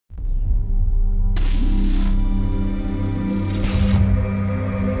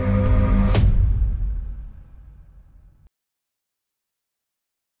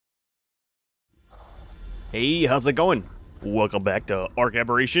Hey, how's it going? Welcome back to ARK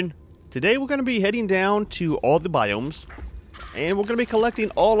Aberration. Today we're going to be heading down to all the biomes, and we're going to be collecting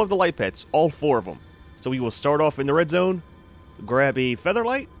all of the light pets, all 4 of them. So we will start off in the red zone, grab a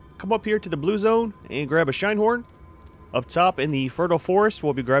featherlight, come up here to the blue zone, and grab a shinehorn. Up top in the fertile forest,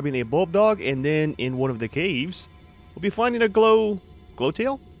 we'll be grabbing a bulb dog, and then in one of the caves, we'll be finding a glowtail?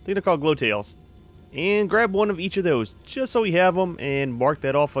 I think they're called glowtails. And grab one of each of those, just so we have them, and mark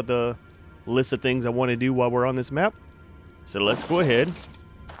that off of the list of things I want to do while we're on this map. So let's go ahead,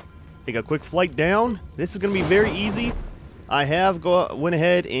 take a quick flight down. This is going to be very easy. I have went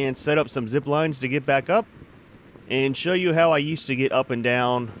ahead and set up some zip lines to get back up and show you how I used to get up and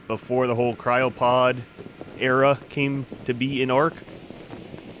down before the whole cryopod era came to be in ARK.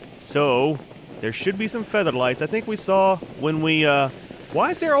 So there should be some feather lights. I think we saw when we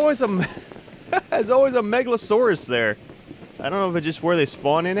why is there always a there's always a megalosaurus there? I don't know if it's just where they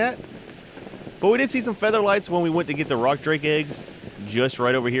spawn in at. But we did see some feather lights when we went to get the rock drake eggs, just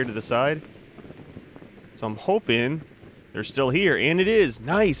right over here to the side. So I'm hoping they're still here, and it is.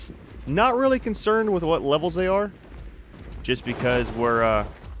 Nice. Not really concerned with what levels they are, just because we're, I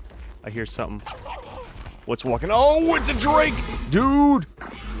hear something. What's walking? Oh, it's a drake! Dude!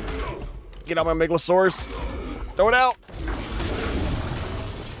 Get out my megalosaurus. Throw it out.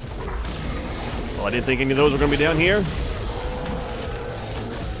 Well, I didn't think any of those were going to be down here.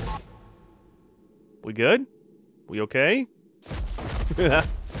 We good? We okay?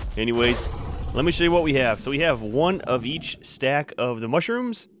 Anyways, let me show you what we have. So we have one of each stack of the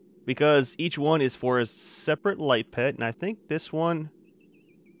mushrooms, because each one is for a separate light pet, and I think this one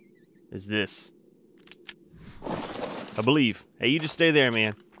is this. I believe. Hey, you just stay there,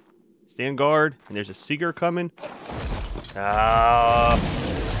 man. Stand guard, and there's a seeker coming.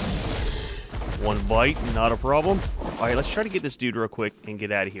 One bite, not a problem. Alright, let's try to get this dude real quick and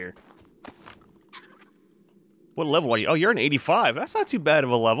get out of here. What level are you? Oh, you're an 85. That's not too bad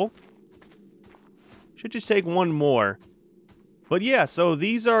of a level. Should just take one more. But yeah, so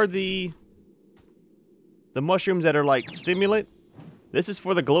these are the mushrooms that are like stimulant. This is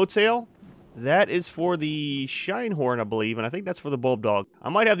for the glowtail. That is for the shinehorn, I believe, and I think that's for the bulb dog. I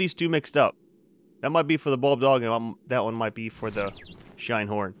might have these two mixed up. That might be for the bulb dog, and that one might be for the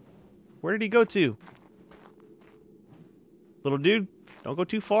shinehorn. Where did he go to? Little dude, don't go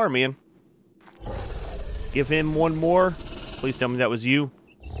too far, man. Give him one more. Please tell me that was you.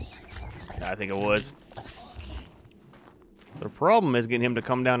 I think it was. The problem is getting him to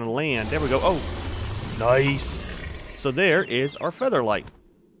come down and land. There we go. Oh, nice. So there is our featherlight.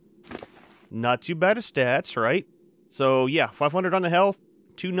 Not too bad of stats, right? So yeah, 500 on the health,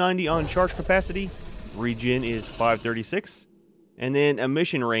 290 on charge capacity. Regen is 536. And then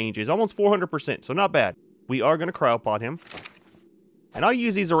emission range is almost 400%, so not bad. We are going to cryopod him. And I'll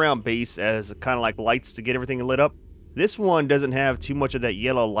use these around base as kind of like lights to get everything lit up. This one doesn't have too much of that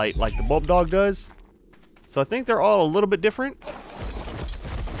yellow light like the bulb dog does. So I think they're all a little bit different.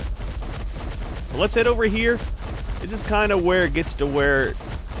 But let's head over here. This is kind of where it gets to where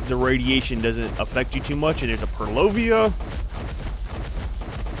the radiation doesn't affect you too much. And there's a Purlovia.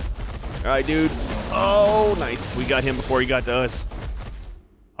 Alright, dude. Oh, nice. We got him before he got to us.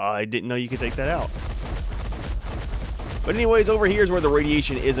 I didn't know you could take that out. But anyways, over here is where the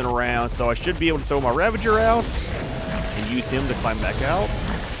radiation isn't around, so I should be able to throw my Ravager out and use him to climb back out.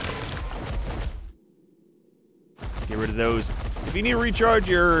 Get rid of those. If you need to recharge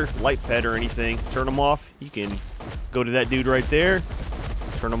your light pet or anything, turn them off. You can go to that dude right there,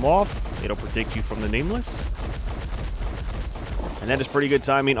 turn them off. It'll protect you from the nameless. And that is pretty good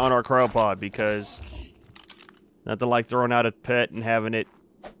timing on our cryopod, because nothing like throwing out a pet and having it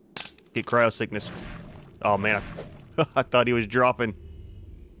get cryo sickness. Oh man, I thought he was dropping.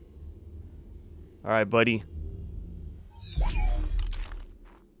 Alright, buddy.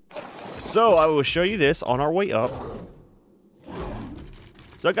 So, I will show you this on our way up.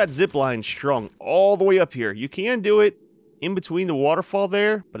 So, I got zip lines strung all the way up here. You can do it in between the waterfall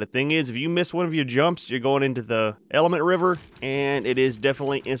there, but the thing is, if you miss one of your jumps, you're going into the element river, and it is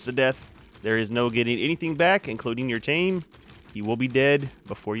definitely insta-death. There is no getting anything back, including your tame. You will be dead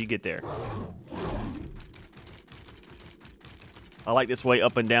before you get there. I like this way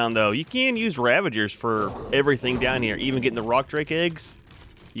up and down, though. You can use Ravagers for everything down here, even getting the rock drake eggs.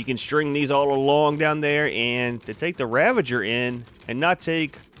 You can string these all along down there, and to take the Ravager in and not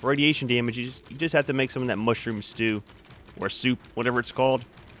take radiation damage, you just have to make some of that mushroom stew, or soup, whatever it's called.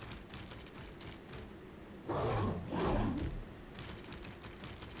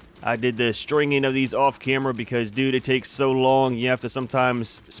 I did the stringing of these off camera because, dude, it takes so long. You have to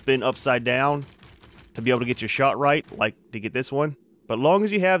sometimes spin upside down to be able to get your shot right, like to get this one. But long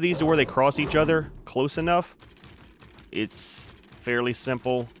as you have these to where they cross each other close enough, it's fairly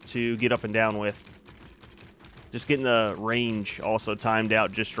simple to get up and down with. Just getting the range also timed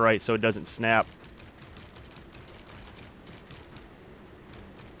out just right so it doesn't snap.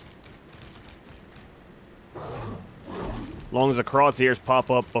 As long as the crosshairs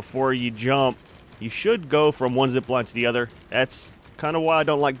pop up before you jump, you should go from one zip line to the other. That's kind of why I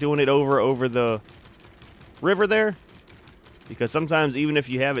don't like doing it over the river there. Because sometimes even if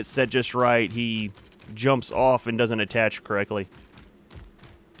you have it set just right, he jumps off and doesn't attach correctly.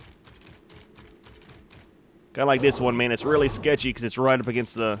 Kind of like this one, man. It's really sketchy because it's right up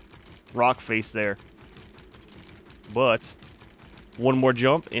against the rock face there. But one more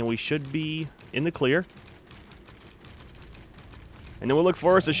jump and we should be in the clear. And then we'll look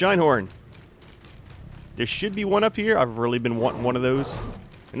for us a Shinehorn. There should be one up here. I've really been wanting one of those.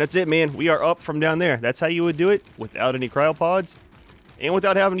 And that's it, man. We are up from down there. That's how you would do it without any cryopods. And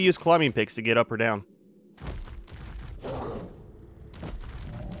without having to use climbing picks to get up or down.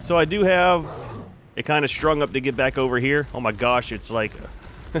 So I do have it kind of strung up to get back over here. Oh my gosh, it's like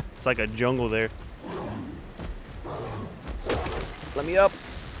it's like a jungle there. Let me up.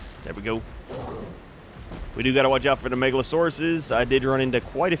 There we go. We do got to watch out for the Megalosauruses. I did run into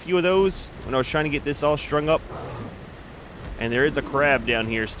quite a few of those when I was trying to get this all strung up. And there is a crab down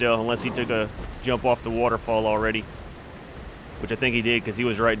here still, unless he took a jump off the waterfall already. Which I think he did, because he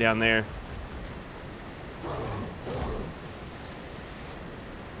was right down there.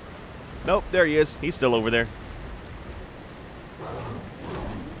 Nope, there he is. He's still over there.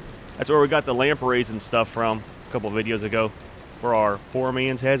 That's where we got the lampreys and stuff from a couple videos ago for our poor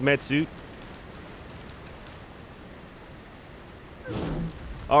man's hazmat suit.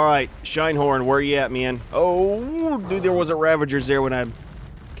 Alright, Shinehorn, where you at, man? Oh, dude, there wasn't Ravagers there when I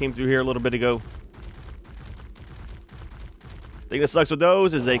came through here a little bit ago. Thing that sucks with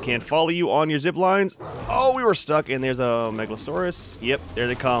those is they can't follow you on your zip lines. Oh, we were stuck, and there's a Megalosaurus. Yep, there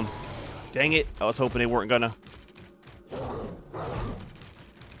they come. Dang it, I was hoping they weren't gonna.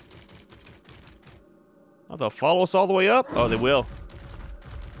 Oh, they'll follow us all the way up? Oh, they will.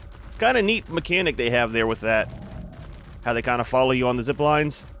 It's kind of neat mechanic they have there with that. How they kind of follow you on the zip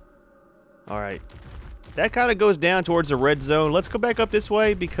lines. Alright. That kind of goes down towards the red zone. Let's go back up this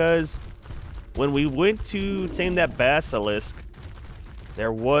way because when we went to tame that basilisk,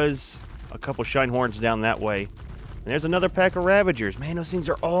 there was a couple Shinehorns down that way. And there's another pack of Ravagers. Man, those things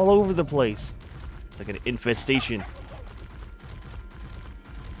are all over the place. It's like an infestation.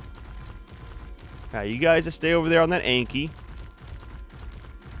 Alright, you guys just stay over there on that Anki.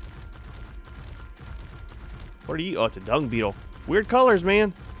 What are you? Oh, it's a dung beetle. Weird colors,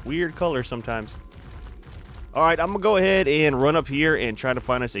 man. Weird colors sometimes. Alright, I'm going to go ahead and run up here and try to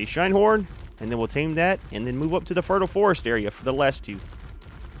find us a Shinehorn. And then we'll tame that and then move up to the fertile forest area for the last two.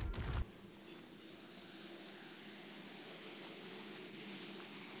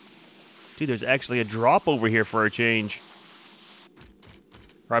 Dude, there's actually a drop over here for a change.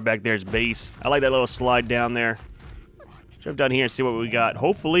 Right back there's base. I like that little slide down there. Jump down here and see what we got.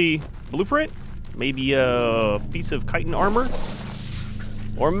 Hopefully, blueprint? Maybe a piece of chitin armor?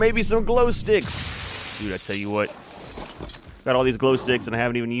 Or maybe some glow sticks. Dude, I tell you what. Got all these glow sticks and I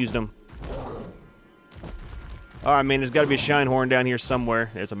haven't even used them. Alright, man, there's got to be a Shinehorn down here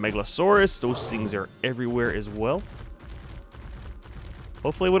somewhere. There's a Megalosaurus. Those things are everywhere as well.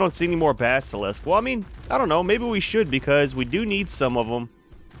 Hopefully we don't see any more basilisk. Well, I mean, I don't know. Maybe we should because we do need some of them.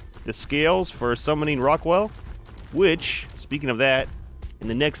 The scales for summoning Rockwell. Which, speaking of that, in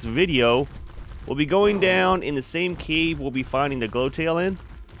the next video, we'll be going down in the same cave we'll be finding the glowtail in.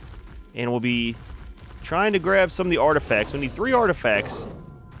 And we'll be trying to grab some of the artifacts. We need 3 artifacts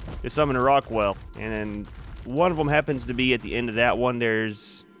to summon a Rockwell. And one of them happens to be at the end of that one.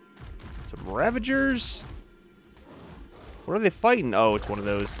 There's some Ravagers. What are they fighting? Oh, it's one of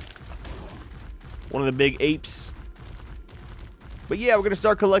those. One of the big apes. But yeah, we're going to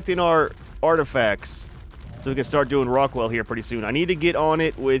start collecting our artifacts. So we can start doing Rockwell here pretty soon. I need to get on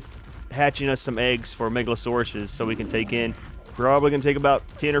it with hatching us some eggs for Megalosauruses so we can take in. Probably going to take about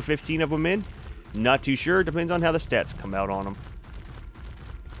 10 or 15 of them in. Not too sure. Depends on how the stats come out on them.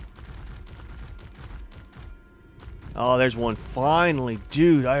 Oh, there's one. Finally.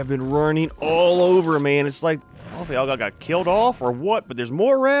 Dude, I have been running all over, man. It's like, I don't know if they all got killed off or what, but there's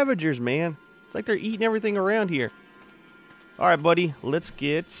more Ravagers, man. It's like they're eating everything around here. All right, buddy. Let's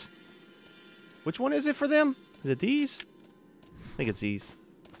get... Which one is it for them? Is it these? I think it's these.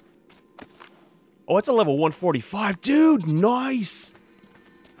 Oh, it's a level 145. Dude, nice.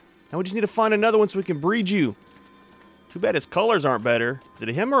 Now we just need to find another one so we can breed you. Too bad his colors aren't better. Is it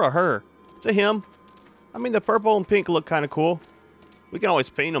a him or a her? It's a him. I mean, the purple and pink look kind of cool. We can always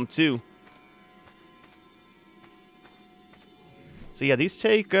paint them too. So yeah, these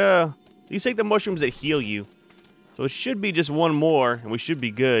take the mushrooms that heal you. So it should be just one more, and we should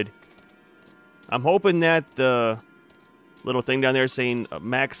be good. I'm hoping that the little thing down there saying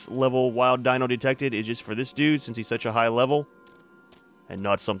max level wild dino detected is just for this dude, since he's such a high level, and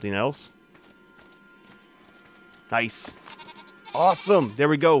not something else. Nice. Awesome. There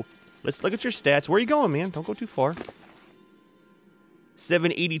we go. Let's look at your stats. Where are you going, man? Don't go too far.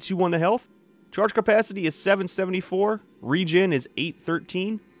 782 on the health. Charge capacity is 774. Regen is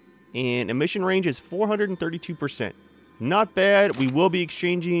 813. And emission range is 432%. Not bad. We will be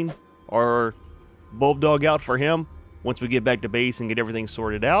exchanging our bulb dog out for him once we get back to base and get everything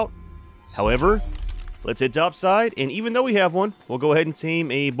sorted out. However, let's hit topside. And even though we have one, we'll go ahead and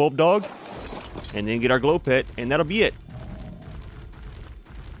tame a bulb dog and then get our glow pet. And that'll be it.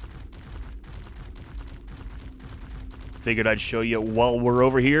 Figured I'd show you while we're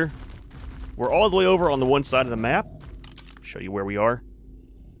over here. We're all the way over on the one side of the map. Show you where we are.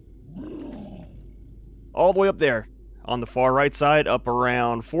 All the way up there on the far right side, up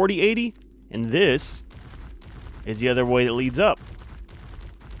around 4080. And this is the other way that leads up.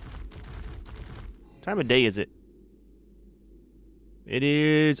 What time of day is it? It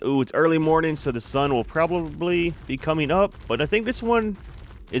is, ooh, it's early morning, so the sun will probably be coming up. But I think this one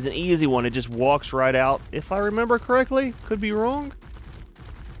is an easy one. It just walks right out, if I remember correctly. Could be wrong.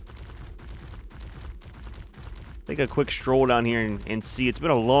 Take a quick stroll down here and see. It's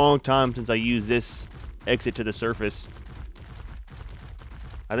been a long time since I used this exit to the surface.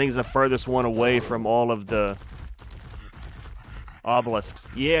 I think it's the furthest one away from all of the obelisks.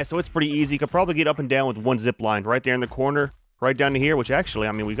 Yeah, so it's pretty easy. You could probably get up and down with one zip line right there in the corner, right down to here, which actually,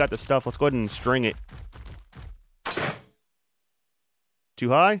 I mean, we got the stuff. Let's go ahead and string it. Too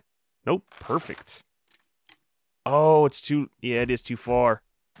high? Nope. Perfect. Oh, it's too... Yeah, it is too far.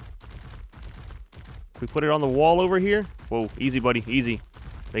 Can we put it on the wall over here? Whoa, easy, buddy. Easy.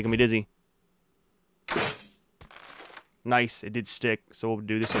 Making me dizzy. Nice. It did stick. So we'll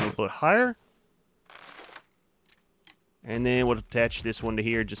do this one a little bit higher. And then we'll attach this one to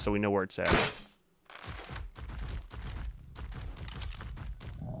here just so we know where it's at.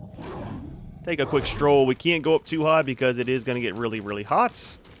 Take a quick stroll. We can't go up too high because it is going to get really, really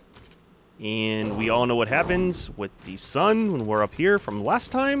hot. And we all know what happens with the sun when we're up here from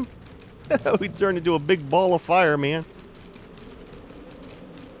last time. We turned into a big ball of fire, man.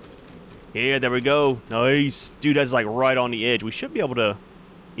 Yeah, there we go. Nice. Dude, that's like right on the edge. We should be able to,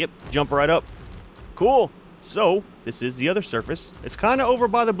 yep, jump right up. Cool. So, this is the other surface. It's kind of over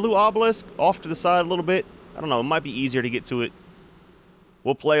by the blue obelisk, off to the side a little bit. I don't know. It might be easier to get to it.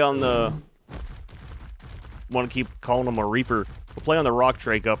 We'll play on the... want to keep calling them a Reaper. We'll play on the rock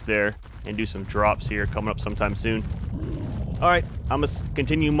drake up there and do some drops here coming up sometime soon. Alright, I'm going to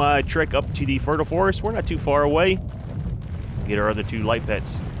continue my trek up to the fertile forest. We're not too far away. Get our other two light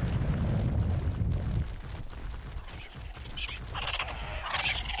pets.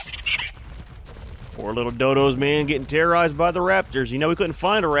 Poor little dodos, man, getting terrorized by the raptors. You know, we couldn't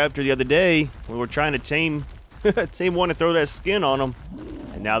find a raptor the other day. We were trying to tame one and throw that skin on them.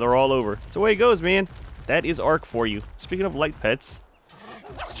 And now they're all over. That's the way it goes, man. That is ARK for you. Speaking of light pets,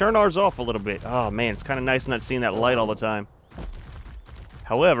 let's turn ours off a little bit. Oh, man, it's kind of nice not seeing that light all the time.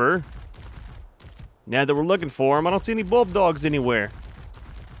 However, now that we're looking for them, I don't see any bulb dogs anywhere.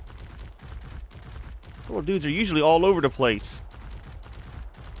 Little dudes are usually all over the place.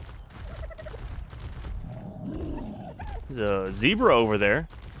 There's a zebra over there.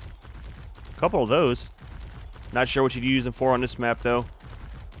 A couple of those. Not sure what you'd use them for on this map, though.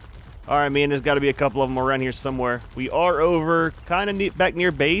 Alright, man, there's got to be a couple of them around here somewhere. We are over kind of back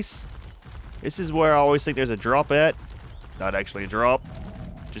near base. This is where I always think there's a drop at. Not actually a drop.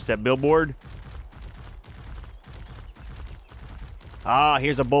 Just that billboard. Ah,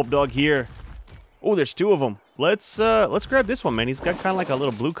 here's a bulb dog here. Oh, there's two of them. Let's grab this one, man. He's got kind of like a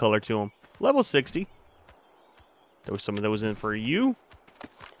little blue color to him. Level 60. Throw some of those in for you.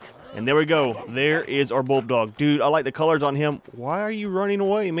 And there we go. There is our bulb dog. Dude, I like the colors on him. Why are you running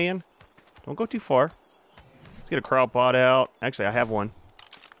away, man? Don't go too far. Let's get a crowd pot out. Actually, I have one.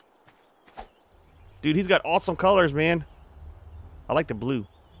 Dude, he's got awesome colors, man. I like the blue.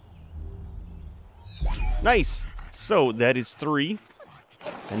 Nice. So, that is 3.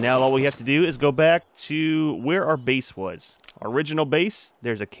 And now all we have to do is go back to where our base was. Our original base.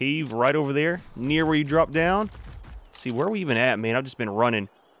 There's a cave right over there, near where you drop down. Let's see, where are we even at, man? I've just been running.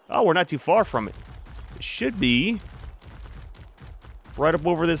 Oh, we're not too far from it. It should be right up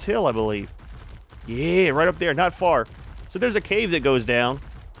over this hill, I believe. Yeah, right up there, not far. So there's a cave that goes down.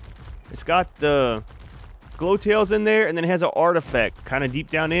 It's got the glowtails in there, and then it has an artifact kind of deep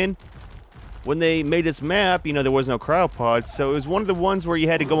down in. When they made this map, you know, there was no cryopods, so it was one of the ones where you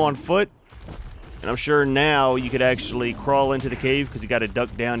had to go on foot. And I'm sure now you could actually crawl into the cave because you got to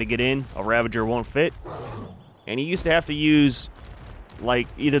duck down to get in. A Ravager won't fit. And you used to have to use, like,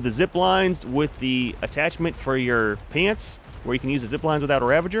 either the zip lines with the attachment for your pants, where you can use the zip lines without a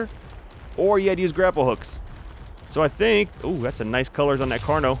Ravager, or you had to use grapple hooks. So I think... Ooh, that's some nice colors on that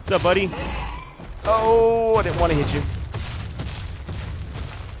Carno. What's up, buddy? Oh, I didn't want to hit you.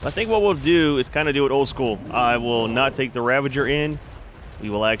 I think what we'll do is kind of do it old school. I will not take the Ravager in.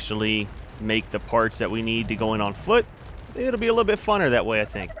 We will actually make the parts that we need to go in on foot. It'll be a little bit funner that way, I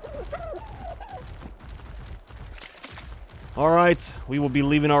think. Alright, we will be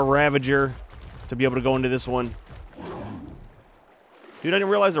leaving our Ravager to be able to go into this one. Dude, I didn't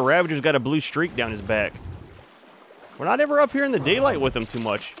realize the Ravager's got a blue streak down his back. We're not ever up here in the daylight with him too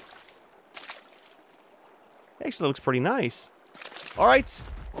much. Actually looks pretty nice. Alright,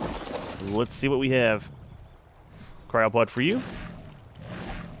 let's see what we have. Cryopod for you.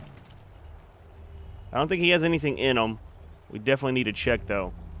 I don't think he has anything in him. We definitely need to check,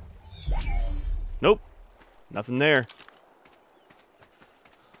 though. Nope. Nothing there.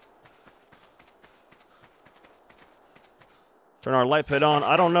 Turn our light pit on.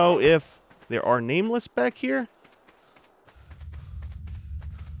 I don't know if there are nameless back here.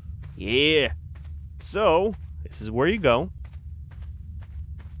 Yeah. So, this is where you go.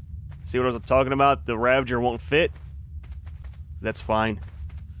 See what I was talking about? The Ravager won't fit. That's fine.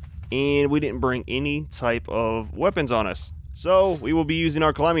 And we didn't bring any type of weapons on us. So, we will be using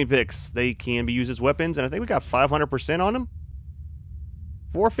our climbing picks. They can be used as weapons, and I think we got 500% on them.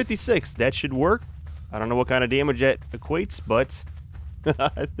 456, that should work. I don't know what kind of damage that equates, but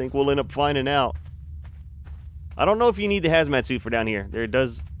I think we'll end up finding out. I don't know if you need the hazmat suit for down here. There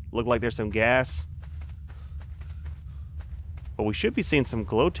does look like there's some gas. But we should be seeing some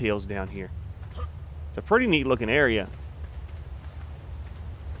glowtails down here. It's a pretty neat looking area.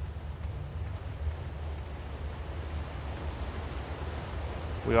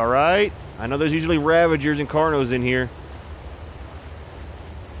 We alright? I know there's usually Ravagers and Carnos in here.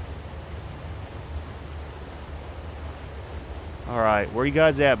 Alright, where you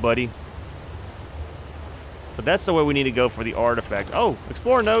guys at, buddy? So that's the way we need to go for the artifact. Oh,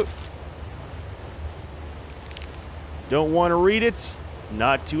 explore note. Don't want to read it.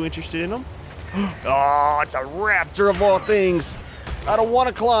 Not too interested in them. Oh, it's a raptor of all things. I don't want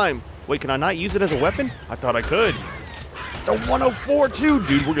to climb. Wait, can I not use it as a weapon? I thought I could. It's a 104 too.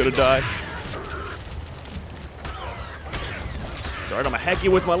 Dude, we're going to die. It's alright, I'm going to hack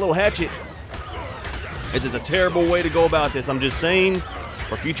you with my little hatchet. This is a terrible way to go about this. I'm just saying,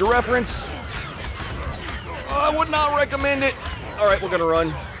 for future reference, I would not recommend it. Alright, we're going to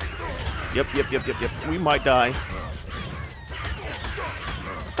run. Yep. We might die.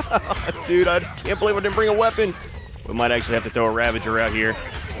 Dude, I can't believe I didn't bring a weapon. We might actually have to throw a Ravager out here.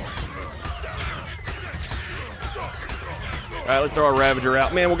 Alright, let's throw our Ravager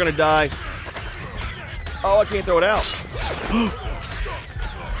out. Man, we're gonna die. Oh, I can't throw it out.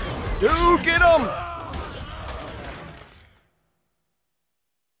 Dude, get him!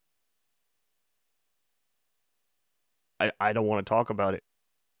 I don't want to talk about it.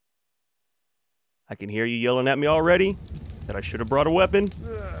 I can hear you yelling at me already that I should have brought a weapon.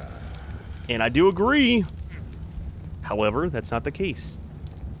 And I do agree. However, that's not the case.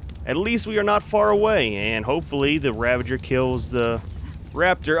 At least we are not far away, and hopefully the Ravager kills the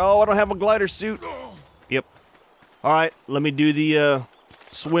Raptor. Oh, I don't have a glider suit. Yep. Alright, let me do the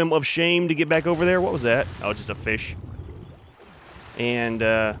swim of shame to get back over there. What was that? Oh, just a fish. And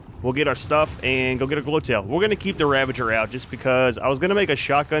we'll get our stuff and go get a glowtail. We're going to keep the Ravager out just because I was going to make a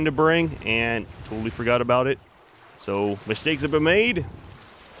shotgun to bring and totally forgot about it. So, mistakes have been made.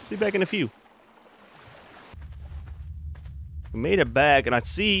 See you back in a few. We made it back, and I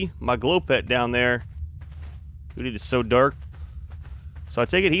see my glow pet down there. Dude, it is so dark. So I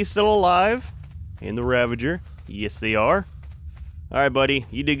take it he's still alive. And the Ravager. Yes, they are. Alright, buddy.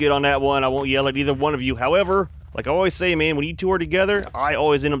 You did good on that one. I won't yell at either one of you. However, like I always say, man, when you two are together, I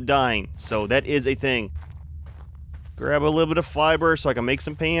always end up dying. So that is a thing. Grab a little bit of fiber so I can make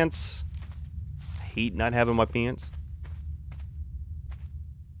some pants. I hate not having my pants.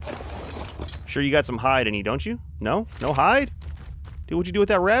 Sure you got some hide in you, don't you? No? No hide? Dude, what'd you do with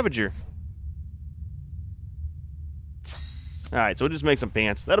that Ravager? Alright, so we'll just make some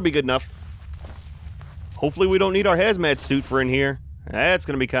pants. That'll be good enough. Hopefully we don't need our hazmat suit for in here. That's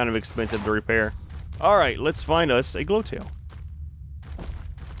going to be kind of expensive to repair. Alright, let's find us a glowtail.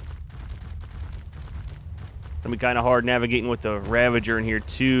 It'll be kind of hard navigating with the Ravager in here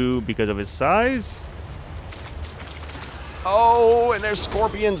too because of his size. Oh, and there's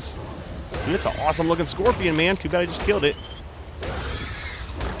scorpions. Dude, it's an awesome looking scorpion, man. Too bad I just killed it.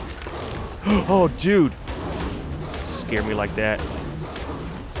 Oh, dude. Scared me like that.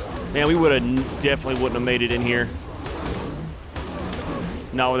 Man, we definitely wouldn't have made it in here.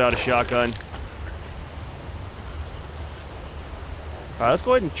 Not without a shotgun. All right, let's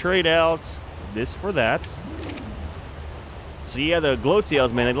go ahead and trade out this for that. So yeah, the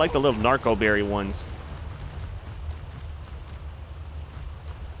glowtails, man, I like the little narco berry ones.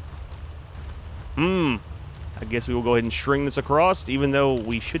 I guess we will go ahead and string this across, even though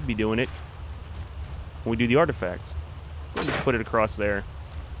we should be doing it when we do the artifact. We'll just put it across there.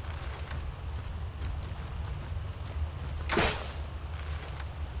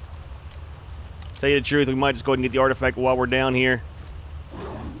 Tell you the truth, we might just go ahead and get the artifact while we're down here.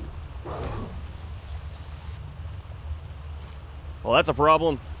 Well, that's a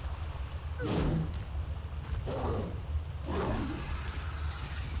problem.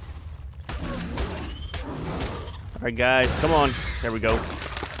 Alright, guys, come on. There we go.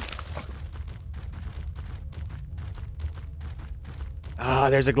 Ah,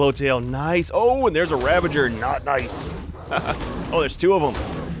 there's a glowtail. Nice. Oh, and there's a Ravager. Not nice. Oh, there's two of them.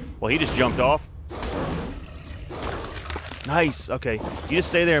 Well, he just jumped off. Nice. Okay. You just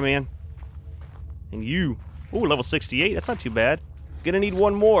stay there, man. And you. Ooh, level 68. That's not too bad. Gonna need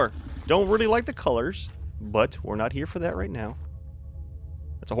one more. Don't really like the colors, but we're not here for that right now.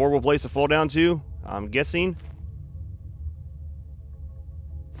 That's a horrible place to fall down to, I'm guessing.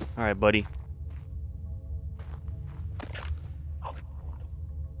 Alright, buddy.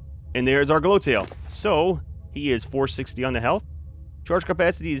 And there's our glowtail. So, he is 460 on the health. Charge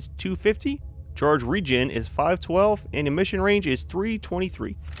capacity is 250. Charge regen is 512. And emission range is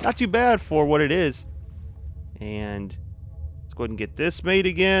 323. Not too bad for what it is. And let's go ahead and get this made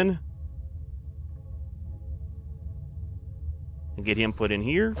again. And get him put in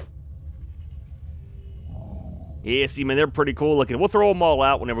here. Yeah, see, man, they're pretty cool looking. We'll throw them all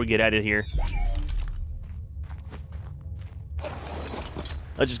out whenever we get out of here.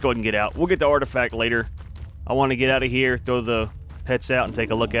 Let's just go ahead and get out. We'll get the artifact later. I want to get out of here, throw the pets out, and take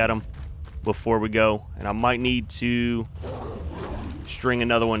a look at them before we go. And I might need to string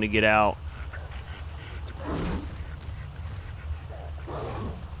another one to get out.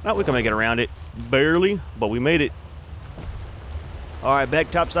 No, we can make it around it. Barely, but we made it. Alright,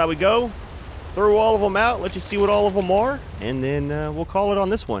 back topside we go. Throw all of them out, let you see what all of them are, and then we'll call it on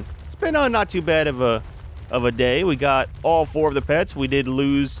this one. It's been not too bad of a day. We got all 4 of the pets. We did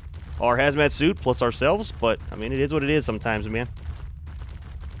lose our hazmat suit plus ourselves, but I mean, it is what it is sometimes, man.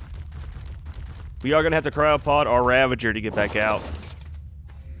 We are going to have to cryopod our Ravager to get back out.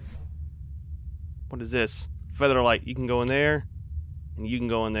 What is this? Featherlight. You can go in there, and you can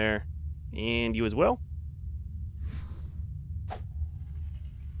go in there, and you as well.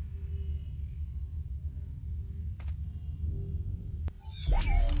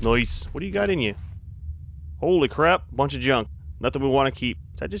 Nice. What do you got in you? Holy crap. Bunch of junk. Nothing we want to keep.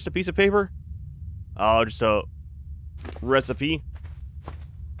 Is that just a piece of paper? Oh, just a recipe.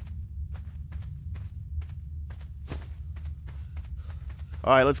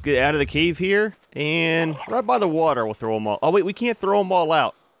 Alright, let's get out of the cave here. And right by the water, we'll throw them all. Oh, wait, we can't throw them all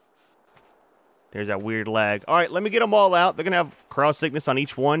out. There's that weird lag. Alright, let me get them all out. They're going to have cross sickness on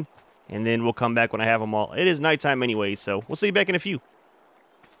each one. And then we'll come back when I have them all. It is nighttime anyway, so we'll see you back in a few.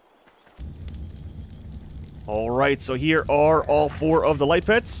 Alright, so here are all 4 of the light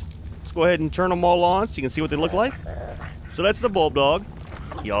pets. Let's go ahead and turn them all on so you can see what they look like. So that's the Bulb Dog.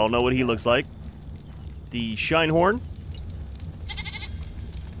 Y'all know what he looks like. The Shinehorn.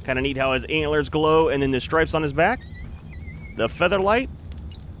 Kind of neat how his antlers glow and then the stripes on his back. The Featherlight.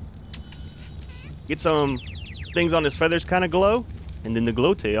 Get some things on his feathers kind of glow. And then the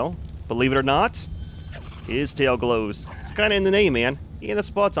Glowtail. Believe it or not, his tail glows. It's kind of in the name, man. And the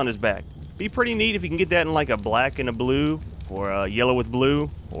spots on his back. Be pretty neat if you can get that in like a black and a blue, or a yellow with blue,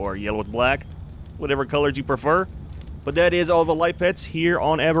 or yellow with black, whatever colors you prefer. But that is all the light pets here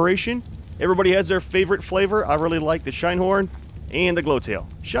on Aberration. Everybody has their favorite flavor. I really like the Shinehorn and the Glowtail.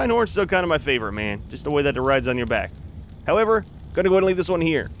 Shinehorn's still kind of my favorite, man. Just the way that it rides on your back. However, gonna go ahead and leave this one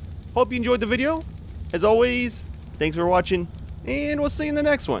here. Hope you enjoyed the video. As always, thanks for watching, and we'll see you in the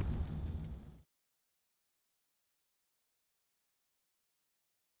next one.